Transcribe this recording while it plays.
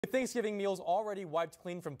With Thanksgiving meals already wiped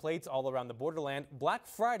clean from plates all around the borderland, Black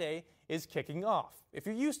Friday is kicking off. If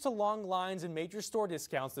you're used to long lines and major store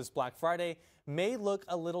discounts, this Black Friday may look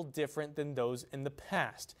a little different than those in the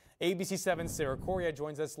past. ABC 7's Sarah Correa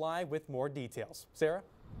joins us live with more details. Sarah?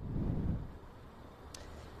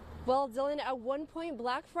 Well, Dylan, at one point,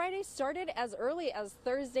 Black Friday started as early as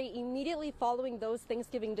Thursday, immediately following those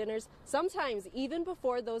Thanksgiving dinners, sometimes even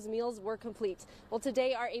before those meals were complete. Well,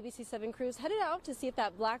 today our ABC 7 crews headed out to see if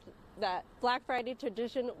that Black Friday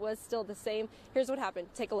tradition was still the same. Here's what happened.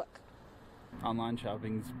 Take a look. Online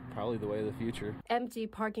shopping's probably the way of the future. Empty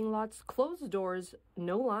parking lots, closed doors,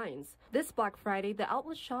 no lines. This Black Friday, the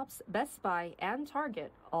outlet shops, Best Buy, and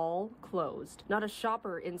Target all closed. Not a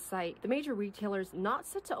shopper in sight. The major retailers not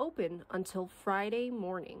set to open until Friday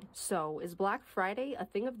morning. So, is Black Friday a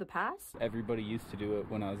thing of the past? Everybody used to do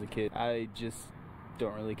it when I was a kid. I just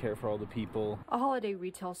don't really care for all the people. A holiday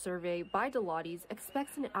retail survey by Delottes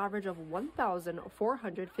expects an average of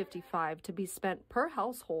 $1,455 to be spent per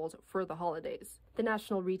household for the holidays. The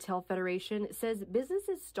National Retail Federation says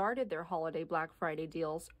businesses started their holiday Black Friday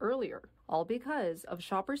deals earlier, all because of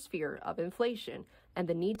shoppers' fear of inflation and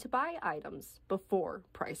the need to buy items before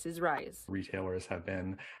prices rise. Retailers have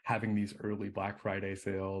been having these early Black Friday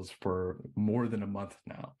sales for more than a month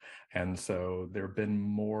now. And so there have been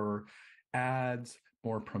more ads,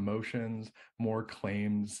 more promotions, more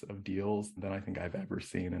claims of deals than I think I've ever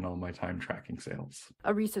seen in all my time tracking sales.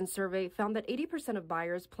 A recent survey found that 80% of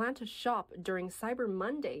buyers plan to shop during Cyber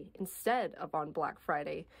Monday instead of on Black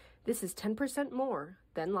Friday. This is 10% more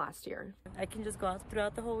than last year. I can just go out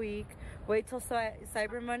throughout the whole week, wait till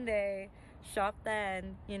Cyber Monday, shop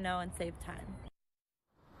then, and save time.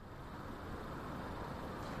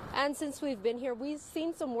 And since we've been here, we've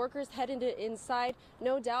seen some workers head inside,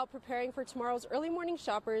 no doubt preparing for tomorrow's early morning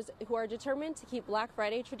shoppers who are determined to keep Black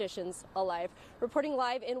Friday traditions alive. Reporting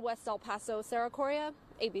live in West El Paso, Sarah Correa,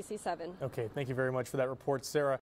 ABC 7. Okay, thank you very much for that report, Sarah.